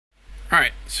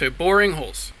Alright, so boring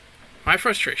holes. My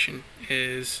frustration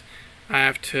is I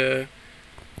have to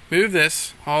move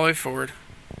this all the way forward,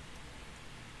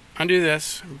 undo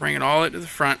this, bring it all the way to the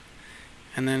front,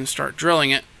 and then start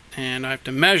drilling it. And I have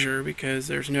to measure because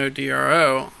there's no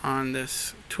DRO on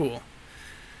this tool.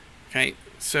 Okay,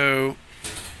 so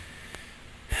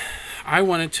I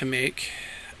wanted to make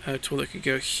a tool that could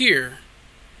go here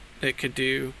that could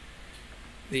do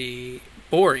the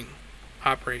boring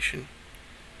operation.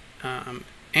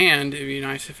 And it'd be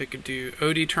nice if it could do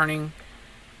OD turning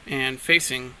and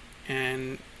facing,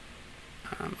 and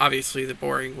obviously the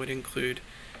boring would include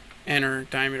inner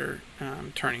diameter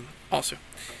turning also.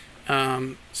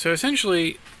 So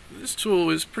essentially this tool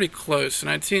was pretty close,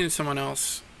 and I'd seen someone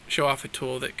else show off a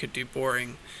tool that could do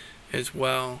boring as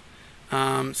well.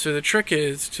 So the trick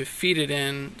is to feed it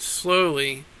in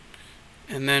slowly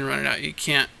and then run it out. You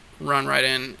can't run right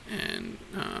in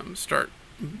and start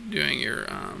doing your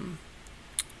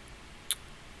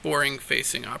boring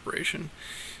facing operation.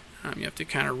 You have to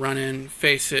kind of run in,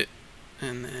 face it,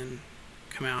 and then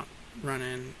come out, run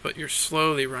in, but you're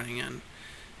slowly running in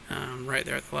right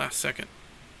there at the last second.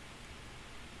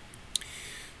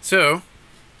 So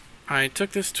I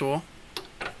took this tool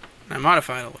and I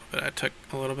modified it a little bit. I took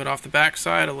a little bit off the back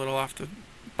side, a little off the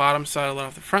bottom side, a little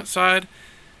off the front side,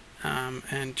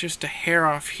 and just a hair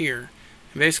off here.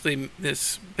 And basically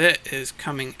this bit is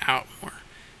coming out more,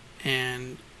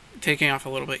 and taking off a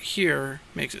little bit here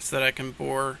makes it so that I can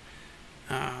bore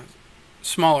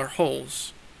smaller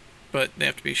holes, but they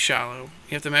have to be shallow.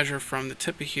 You have to measure from the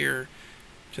tip of here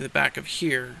to the back of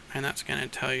here, and that's going to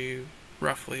tell you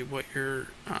roughly what your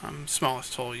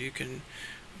smallest hole you can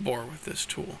bore with this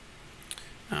tool.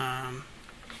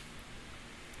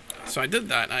 So I did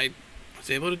that. I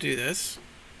was able to do this.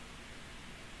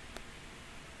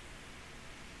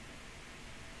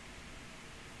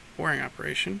 Boring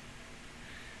operation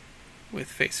with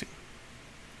facing,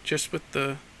 just with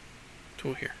the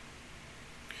tool here.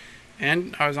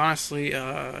 And I was honestly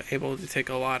able to take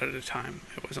a lot at a time.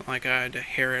 It wasn't like I had to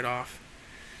hair it off.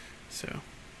 So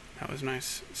that was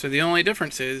nice. So the only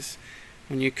difference is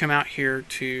when you come out here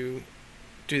to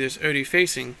do this OD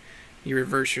facing, you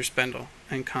reverse your spindle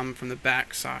and come from the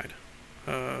back side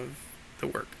of the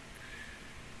work.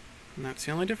 And that's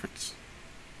the only difference.